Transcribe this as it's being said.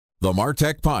The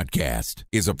MarTech Podcast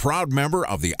is a proud member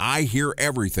of the I Hear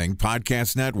Everything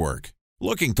Podcast Network.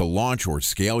 Looking to launch or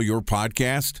scale your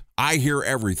podcast? I Hear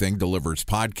Everything delivers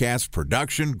podcast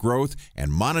production, growth,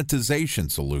 and monetization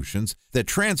solutions that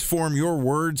transform your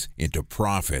words into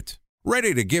profit.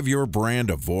 Ready to give your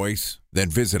brand a voice? Then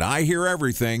visit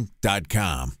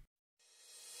iheareverything.com.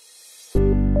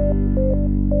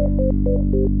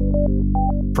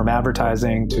 From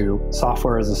advertising to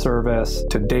software as a service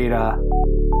to data.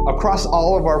 Across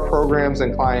all of our programs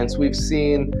and clients, we've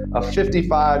seen a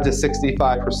 55 to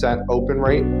 65% open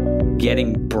rate.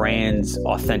 Getting brands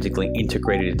authentically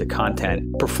integrated into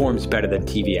content performs better than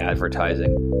TV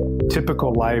advertising.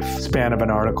 Typical lifespan of an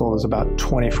article is about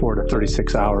 24 to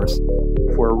 36 hours.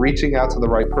 If we're reaching out to the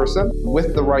right person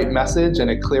with the right message and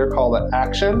a clear call to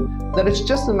action, then it's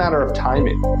just a matter of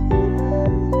timing.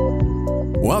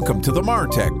 Welcome to the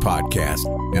MarTech Podcast,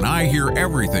 an I Hear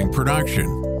Everything production.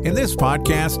 In this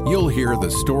podcast, you'll hear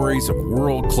the stories of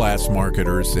world-class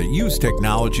marketers that use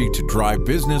technology to drive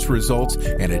business results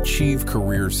and achieve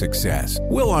career success.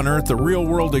 We'll unearth the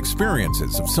real-world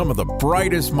experiences of some of the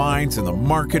brightest minds in the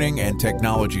marketing and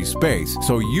technology space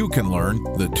so you can learn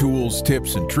the tools,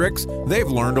 tips, and tricks they've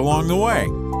learned along the way.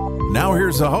 Now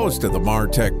here's the host of the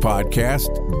MarTech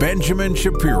Podcast, Benjamin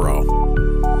Shapiro.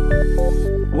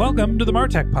 Welcome to the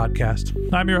MarTech Podcast.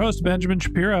 I'm your host, Benjamin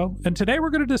Shapiro, and today we're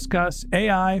going to discuss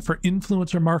AI for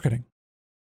influencer marketing.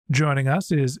 Joining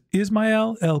us is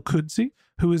Ismael El-Qudsi,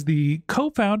 who is the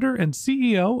co-founder and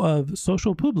CEO of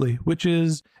SocialPubli, which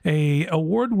is an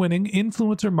award-winning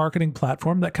influencer marketing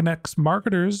platform that connects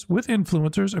marketers with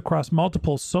influencers across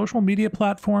multiple social media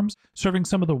platforms, serving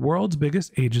some of the world's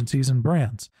biggest agencies and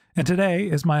brands. And today,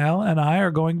 Ismael and I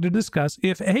are going to discuss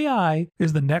if AI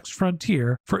is the next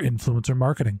frontier for influencer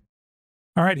marketing.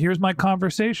 All right, here's my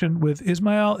conversation with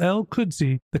Ismael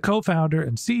El-Qudsi, the co-founder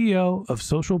and CEO of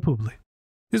SocialPubli.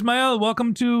 Ismael,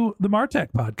 welcome to the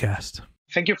MarTech Podcast.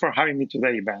 Thank you for having me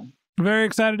today, Ben. Very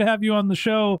excited to have you on the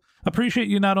show. Appreciate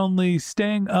you not only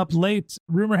staying up late.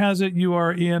 Rumor has it you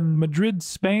are in Madrid,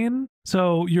 Spain.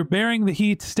 So you're bearing the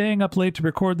heat, staying up late to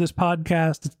record this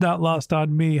podcast. It's not lost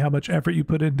on me how much effort you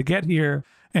put in to get here,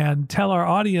 and tell our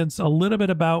audience a little bit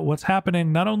about what's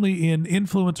happening not only in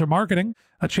influencer marketing,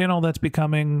 a channel that's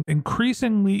becoming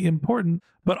increasingly important,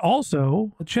 but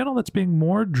also a channel that's being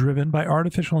more driven by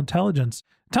artificial intelligence.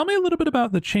 Tell me a little bit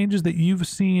about the changes that you've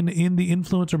seen in the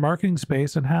influencer marketing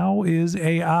space and how is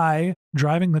AI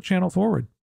driving the channel forward?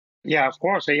 Yeah, of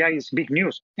course, AI is big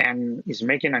news and is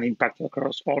making an impact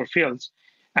across all fields.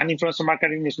 And influencer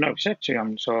marketing is no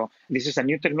exception. So this is a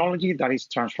new technology that is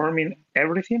transforming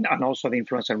everything and also the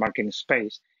influencer marketing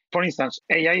space. For instance,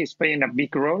 AI is playing a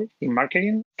big role in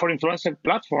marketing. For influencer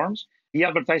platforms, the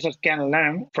advertisers can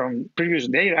learn from previous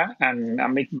data and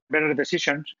make better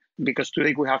decisions because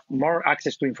today we have more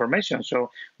access to information. So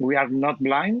we are not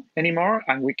blind anymore,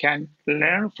 and we can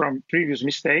learn from previous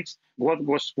mistakes what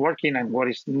was working and what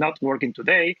is not working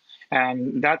today.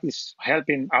 And that is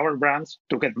helping our brands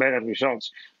to get better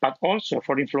results. But also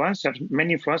for influencers,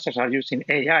 many influencers are using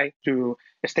AI to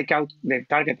stake out their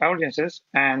target audiences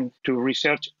and to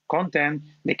research content.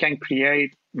 They can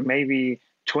create maybe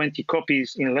 20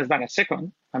 copies in less than a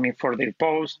second. I mean, for their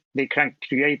post, they can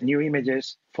create new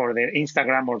images for their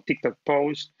Instagram or TikTok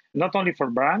post. Not only for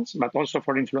brands, but also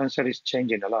for influencers is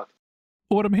changing a lot.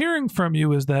 What I'm hearing from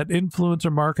you is that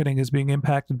influencer marketing is being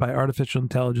impacted by artificial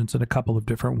intelligence in a couple of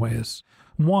different ways.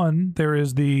 One, there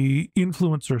is the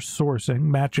influencer sourcing,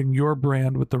 matching your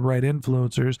brand with the right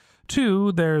influencers.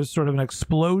 Two, there's sort of an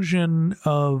explosion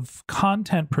of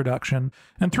content production.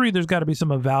 And three, there's got to be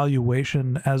some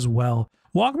evaluation as well.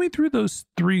 Walk me through those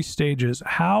three stages.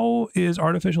 How is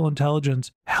artificial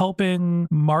intelligence helping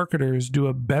marketers do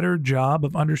a better job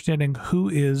of understanding who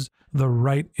is the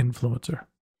right influencer?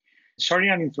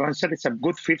 Showing an influencer is a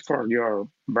good fit for your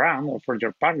brand or for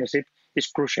your partnership is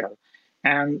crucial.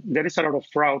 And there is a lot of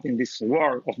fraud in this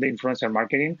world of the influencer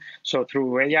marketing. So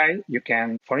through AI, you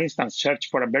can, for instance, search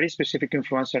for a very specific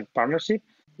influencer partnership.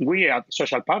 We at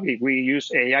SocialPubli, we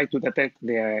use AI to detect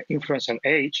the influencer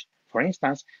age, for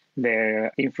instance,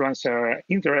 their influencer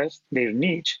interest, their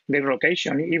niche, their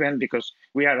location, even because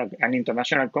we are an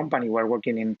international company. We're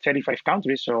working in 35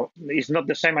 countries. So it's not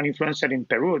the same an influencer in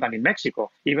Peru than in Mexico.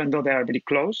 Even though they are very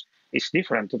close, it's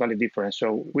different, totally different.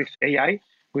 So with AI,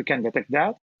 we can detect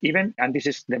that. Even, and this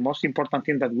is the most important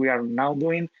thing that we are now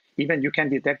doing, even you can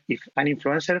detect if an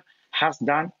influencer has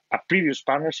done a previous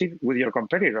partnership with your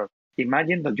competitor.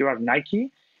 Imagine that you are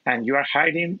Nike and you are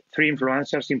hiring 3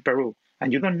 influencers in Peru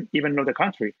and you don't even know the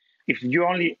country. if you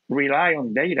only rely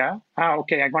on data,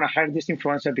 okay, I'm going to hire this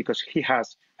influencer because he has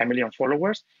 1 million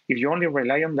followers. If you only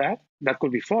rely on that, that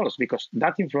could be false because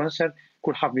that influencer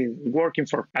could have been working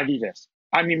for Adidas.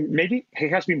 I mean, maybe he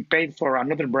has been paid for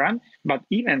another brand, but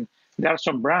even there are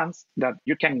some brands that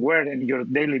you can wear in your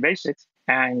daily basis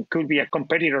and could be a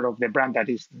competitor of the brand that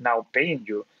is now paying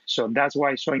you. So that's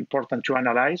why it's so important to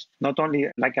analyze not only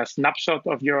like a snapshot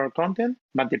of your content,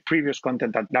 but the previous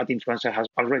content that that influencer has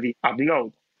already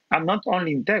uploaded. And not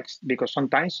only in text, because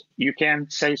sometimes you can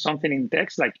say something in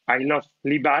text like, I love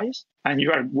Levi's, and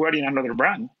you are wearing another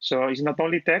brand. So it's not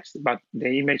only text, but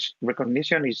the image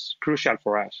recognition is crucial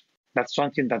for us. That's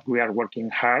something that we are working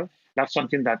hard. That's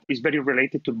something that is very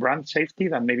related to brand safety,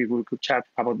 and maybe we could chat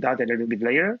about that a little bit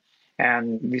later.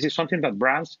 And this is something that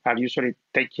brands are usually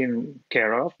taking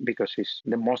care of because it's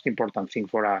the most important thing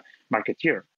for a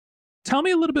marketeer. Tell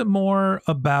me a little bit more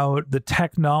about the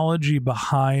technology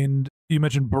behind, you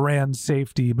mentioned brand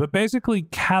safety, but basically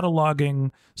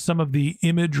cataloging some of the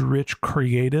image-rich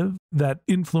creative that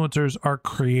influencers are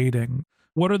creating.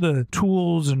 What are the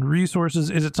tools and resources?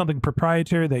 Is it something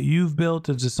proprietary that you've built?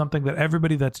 Is it something that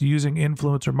everybody that's using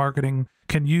influencer marketing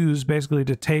can use basically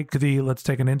to take let's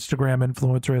take an Instagram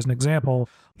influencer as an example.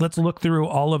 Let's look through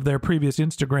all of their previous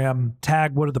Instagram,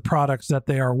 tag what are the products that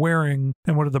they are wearing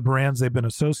and what are the brands they've been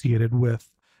associated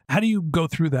with. How do you go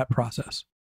through that process?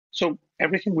 So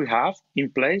everything we have in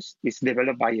place is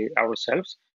developed by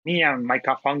ourselves. Me and my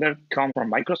co-founder come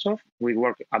from Microsoft. We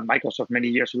worked at Microsoft many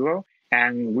years ago,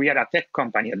 and we are a tech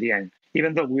company at the end.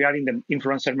 Even though we are in the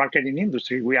influencer marketing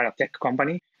industry, we are a tech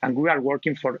company, and we are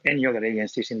working for any other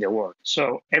agencies in the world.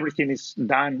 So everything is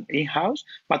done in-house.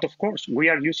 But of course, we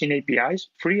are using APIs,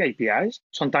 free APIs,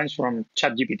 sometimes from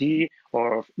ChatGPT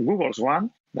or Google's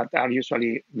one, that are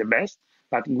usually the best.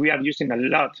 But we are using a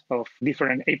lot of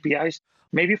different APIs.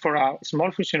 Maybe for a small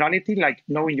functionality like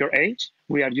knowing your age,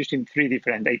 we are using 3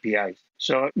 different APIs.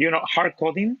 So, hard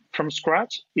coding from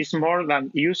scratch is more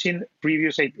than using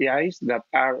previous APIs that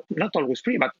are not always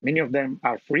free, but many of them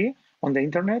are free on the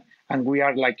internet. And we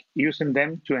are using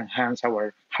them to enhance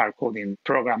our hard coding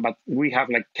program. But we have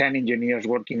 10 engineers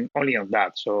working only on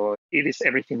that. So it is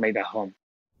everything made at home.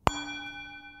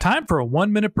 Time for a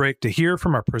 1-minute break to hear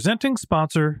from our presenting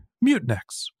sponsor,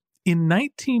 Mutinex. In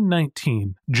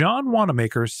 1919, John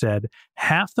Wanamaker said,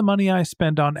 "Half the money I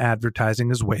spend on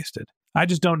advertising is wasted. I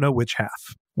just don't know which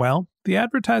half." Well, the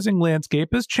advertising landscape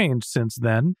has changed since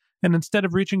then, and instead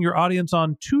of reaching your audience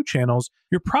on 2 channels,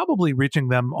 you're probably reaching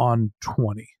them on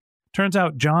 20. Turns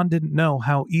out John didn't know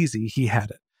how easy he had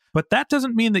it. But that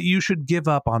doesn't mean that you should give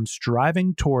up on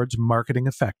striving towards marketing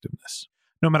effectiveness.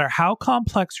 No matter how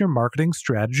complex your marketing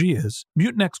strategy is,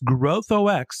 Mutinex Growth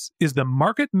OX is the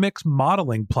market mix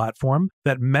modeling platform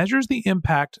that measures the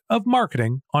impact of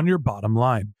marketing on your bottom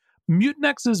line.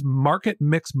 Mutinex's market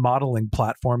mix modeling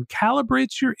platform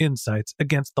calibrates your insights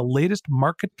against the latest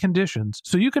market conditions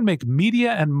so you can make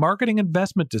media and marketing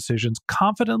investment decisions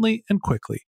confidently and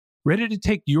quickly. Ready to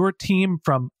take your team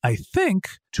from I think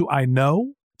to I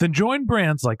know? Then join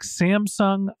brands like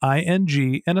Samsung,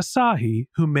 ING, and Asahi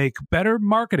who make better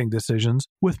marketing decisions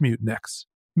with Mutinex.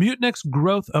 Mutinex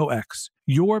Growth OX.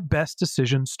 Your best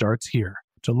decision starts here.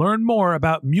 To learn more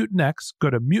about Mutinex,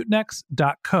 go to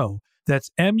mutinex.co.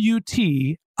 That's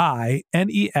MUTINEX.co.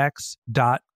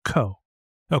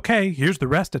 Okay, here's the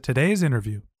rest of today's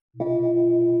interview.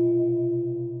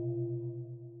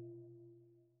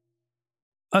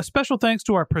 A special thanks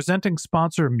to our presenting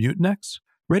sponsor, Mutinex.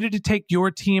 Ready to take your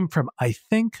team from I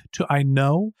think to I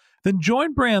know? Then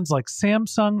join brands like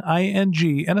Samsung,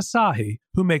 ING, and Asahi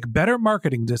who make better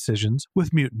marketing decisions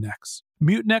with Mutinex.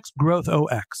 Mutinex Growth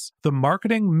OX, the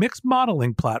marketing mix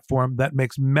modeling platform that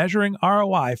makes measuring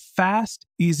ROI fast,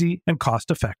 easy, and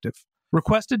cost-effective.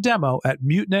 Request a demo at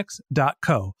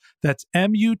mutinex.co. That's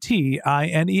MUTINEX.co.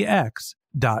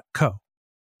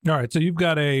 All right, so you've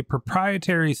got a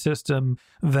proprietary system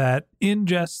that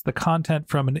ingests the content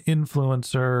from an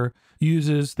influencer,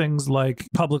 uses things like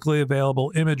publicly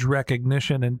available image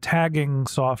recognition and tagging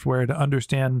software to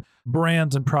understand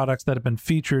brands and products that have been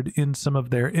featured in some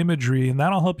of their imagery. And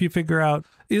that'll help you figure out,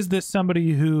 is this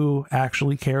somebody who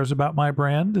actually cares about my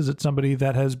brand? Is it somebody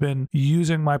that has been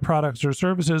using my products or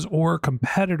services, or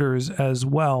competitors as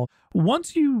well?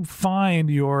 Once you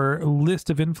find your list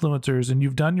of influencers and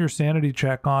you've done your sanity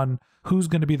check on who's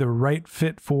going to be the right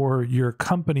fit for your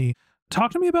company,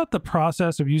 talk to me about the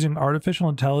process of using artificial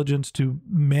intelligence to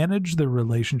manage the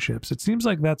relationships. It seems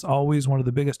like that's always one of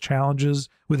the biggest challenges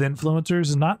with influencers,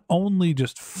 is not only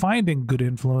just finding good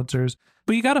influencers,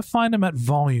 but you got to find them at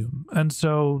volume. And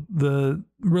so the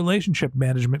relationship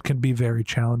management can be very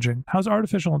challenging. How's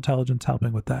artificial intelligence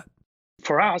helping with that?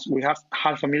 For us, we have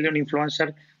 500,000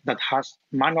 influencers that has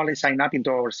manually signed up into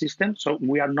our system. So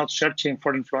we are not searching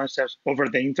for influencers over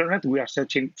the internet. We are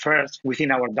searching first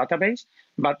within our database.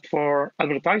 But for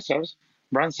advertisers,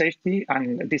 brand safety,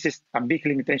 and this is a big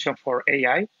limitation for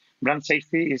AI, brand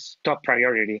safety is top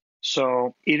priority.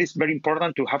 So it is very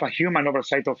important to have a human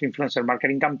oversight of influencer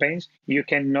marketing campaigns. You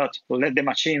cannot let the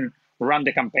machine run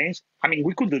the campaigns. I mean,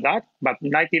 we could do that, but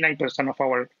 99% of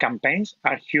our campaigns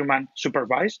are human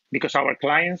supervised because our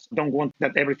clients don't want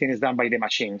that everything is done by the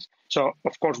machines. So,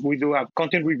 of course, we do a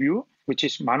content review, which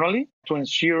is manually, to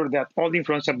ensure that all the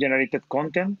influencer-generated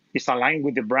content is aligned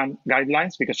with the brand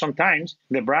guidelines, because sometimes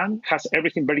the brand has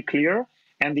everything very clear,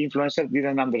 and the influencer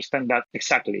didn't understand that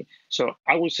exactly. So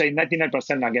I would say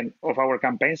 99% again of our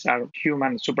campaigns are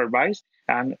human supervised.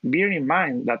 And bear in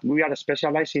mind that we are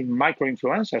specialized in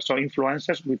micro-influencers, so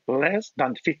influencers with less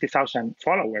than 50,000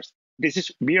 followers. This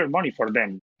is beer money for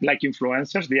them. Like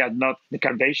influencers, they are not the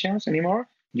Kardashians anymore.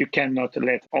 You cannot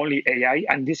let only AI,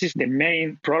 and this is the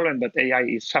main problem that AI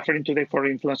is suffering today for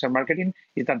influencer marketing,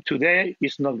 is that today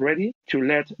is not ready to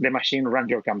let the machine run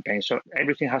your campaign. So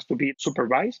everything has to be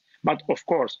supervised. But of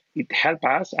course, it helps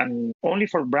us, and only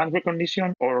for brand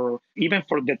recognition or even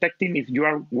for detecting if you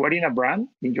are wearing a brand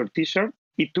in your t-shirt.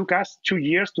 It took us 2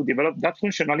 years to develop that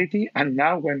functionality. And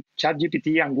now when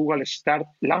ChatGPT and Google start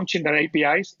launching their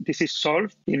APIs, this is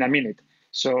solved in a minute.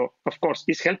 So, of course,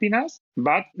 it's helping us.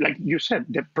 But like you said,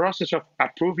 the process of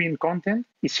approving content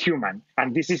is human.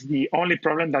 And this is the only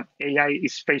problem that AI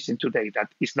is facing today, that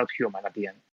is not human at the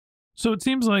end. So it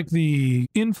seems like the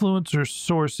influencer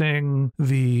sourcing,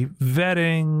 the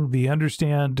vetting, the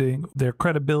understanding, their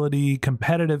credibility,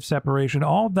 competitive separation,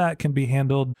 all of that can be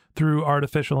handled through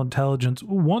artificial intelligence.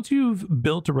 Once you've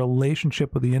built a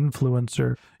relationship with the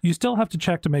influencer, you still have to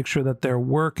check to make sure that their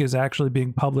work is actually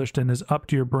being published and is up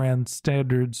to your brand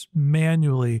standards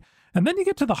manually. And then you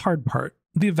get to the hard part,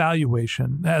 the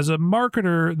evaluation. As a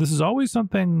marketer, this is always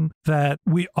something that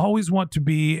we always want to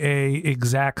be a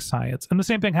exact science. And the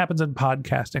same thing happens in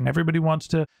podcasting. Everybody wants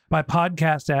to buy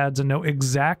podcast ads and know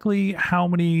exactly how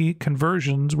many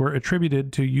conversions were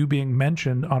attributed to you being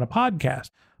mentioned on a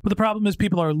podcast. But the problem is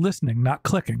people are listening, not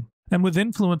clicking. And with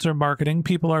influencer marketing,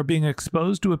 people are being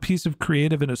exposed to a piece of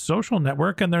creative in a social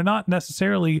network, and they're not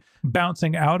necessarily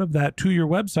bouncing out of that to your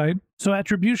website. So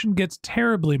attribution gets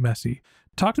terribly messy.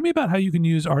 Talk to me about how you can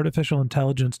use artificial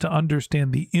intelligence to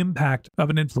understand the impact of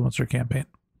an influencer campaign.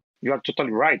 You are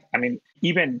totally right. I mean,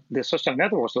 even the social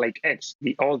networks like X,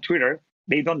 the old Twitter,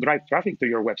 they don't drive traffic to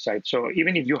your website. So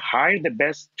even if you hire the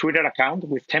best Twitter account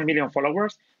with 10 million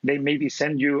followers, they maybe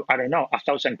send you,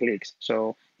 1,000 clicks.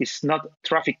 So it's not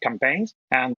traffic campaigns,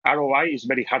 and ROI is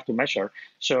very hard to measure.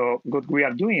 So what we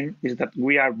are doing is that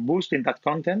we are boosting that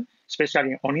content,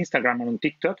 especially on Instagram and on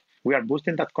TikTok. We are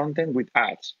boosting that content with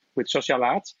ads, with social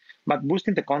ads, but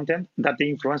boosting the content that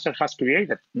the influencer has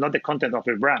created, not the content of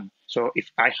the brand. So if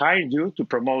I hire you to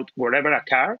promote whatever, a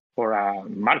car or a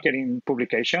marketing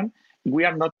publication, we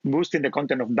are not boosting the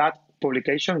content of that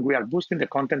publication. We are boosting the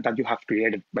content that you have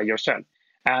created by yourself.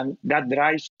 And that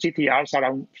drives CTRs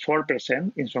around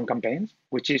 4% in some campaigns,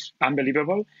 which is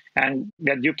unbelievable, and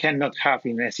that you cannot have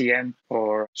in SEM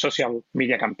or social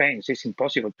media campaigns. It's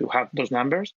impossible to have those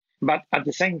numbers. But at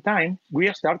the same time,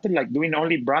 we started doing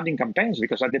only branding campaigns,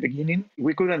 because at the beginning,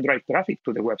 we couldn't drive traffic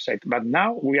to the website. But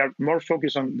now we are more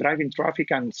focused on driving traffic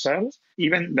and sales,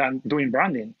 even than doing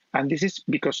branding. And this is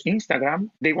because Instagram,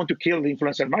 they want to kill the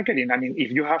influencer marketing. I mean,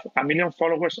 if you have 1 million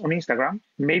followers on Instagram,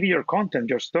 maybe your content,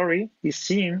 your story is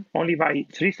seen only by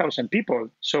 3,000 people.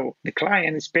 So the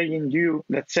client is paying you,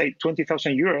 let's say,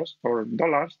 20,000 euros or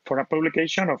dollars for a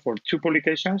publication or for 2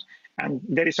 publications. And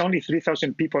there is only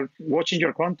 3,000 people watching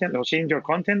your content or seeing your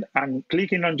content, and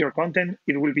clicking on your content,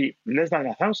 it will be less than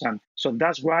 1,000. So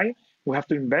that's why we have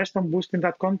to invest on boosting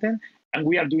that content. And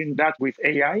we are doing that with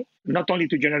AI, not only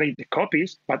to generate the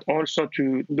copies, but also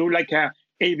to do a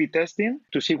A/B testing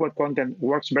to see what content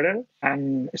works better.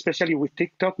 And especially with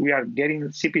TikTok, we are getting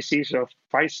CPCs of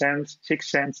 5 cents, 6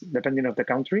 cents, depending on the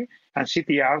country, and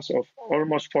CTRs of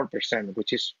almost 4%,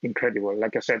 which is incredible.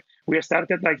 Like I said, we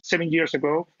started 7 years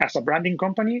ago as a branding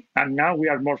company, and now we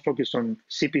are more focused on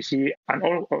CPC and,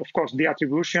 of course, the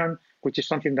attribution, which is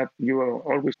something that you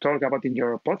always talk about in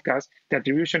your podcast. The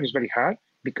attribution is very hard,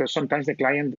 because sometimes the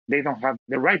client, they don't have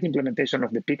the right implementation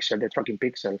of the pixel, the tracking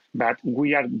pixel. But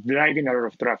we are driving a lot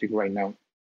of traffic right now.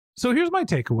 So here's my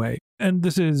takeaway. And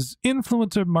this is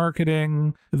influencer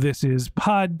marketing. This is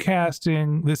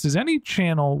podcasting. This is any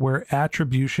channel where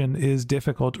attribution is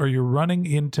difficult or you're running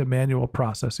into manual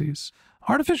processes.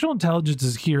 Artificial intelligence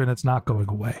is here and it's not going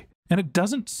away. And it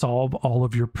doesn't solve all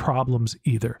of your problems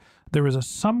either. There is a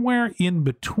somewhere in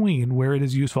between where it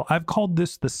is useful. I've called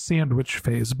this the sandwich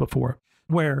phase before,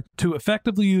 where to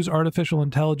effectively use artificial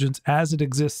intelligence as it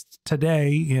exists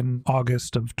today in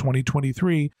August of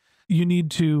 2023, you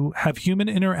need to have human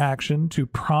interaction to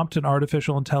prompt an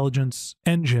artificial intelligence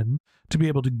engine to be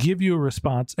able to give you a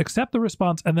response, accept the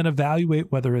response, and then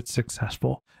evaluate whether it's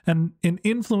successful. And in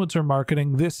influencer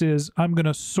marketing, this is, I'm going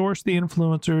to source the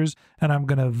influencers and I'm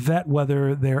going to vet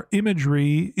whether their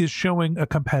imagery is showing a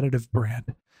competitive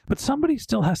brand. But somebody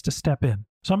still has to step in.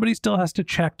 Somebody still has to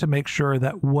check to make sure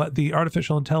that what the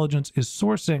artificial intelligence is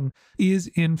sourcing is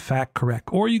in fact correct.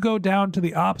 Or you go down to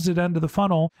the opposite end of the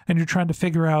funnel and you're trying to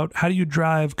figure out how do you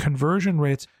drive conversion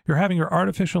rates. You're having your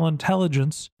artificial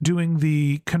intelligence doing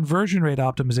the conversion rate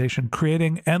optimization,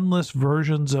 creating endless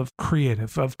versions of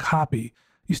creative, of copy.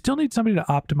 You still need somebody to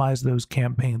optimize those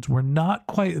campaigns. We're not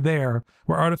quite there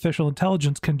where artificial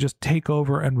intelligence can just take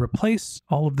over and replace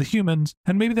all of the humans.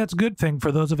 And maybe that's a good thing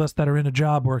for those of us that are in a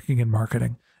job working in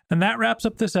marketing. And that wraps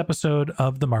up this episode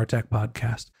of the Martech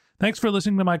Podcast. Thanks for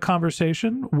listening to my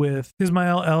conversation with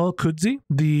Ismael El-Qudsi,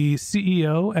 the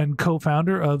CEO and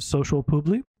co-founder of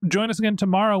SocialPubli. Join us again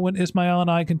tomorrow when Ismael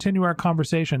and I continue our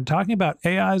conversation talking about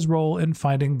AI's role in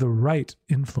finding the right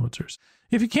influencers.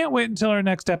 If you can't wait until our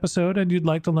next episode and you'd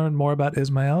like to learn more about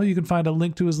Ismael, you can find a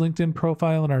link to his LinkedIn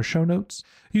profile in our show notes.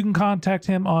 You can contact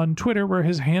him on Twitter, where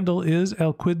his handle is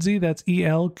El-Qudsi, that's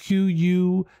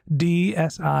ELQUDSI,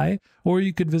 or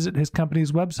you could visit his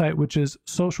company's website, which is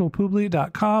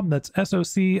socialpubli.com. That's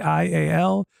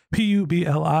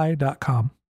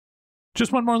SOCIALPUBLI.com.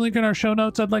 Just one more link in our show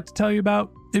notes I'd like to tell you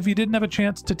about. If you didn't have a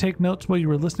chance to take notes while you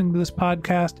were listening to this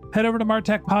podcast, head over to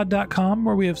martechpod.com,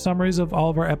 where we have summaries of all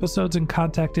of our episodes and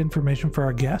contact information for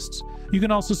our guests. You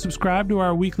can also subscribe to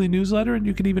our weekly newsletter, and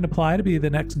you can even apply to be the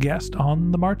next guest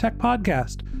on the Martech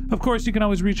Podcast. Of course, you can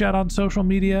always reach out on social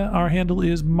media. Our handle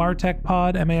is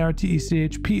MartechPod,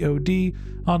 MarTechPod,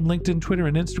 on LinkedIn, Twitter,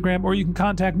 and Instagram, or you can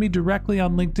contact me directly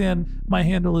on LinkedIn. My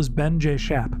handle is Ben J.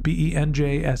 Shap,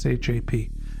 BenJShap.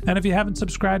 And if you haven't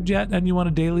subscribed yet and you want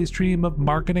a daily stream of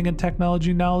marketing and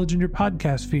technology knowledge in your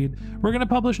podcast feed, we're going to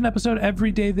publish an episode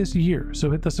every day this year. So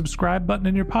hit the subscribe button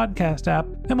in your podcast app,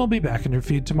 and we'll be back in your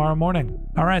feed tomorrow morning.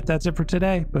 All right, that's it for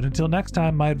today. But until next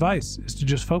time, my advice is to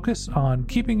just focus on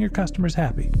keeping your customers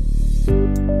happy.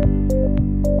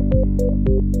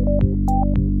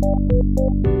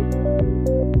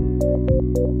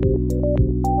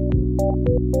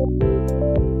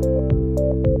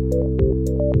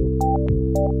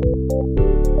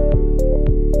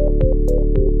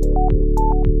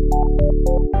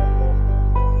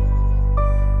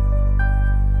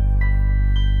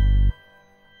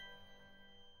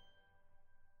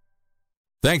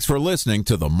 Thanks for listening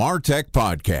to the Martech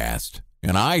Podcast,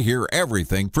 and I Hear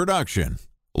Everything production.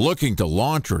 Looking to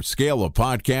launch or scale a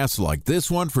podcast like this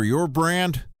one for your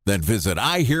brand? Then visit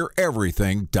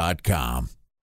iheareverything.com.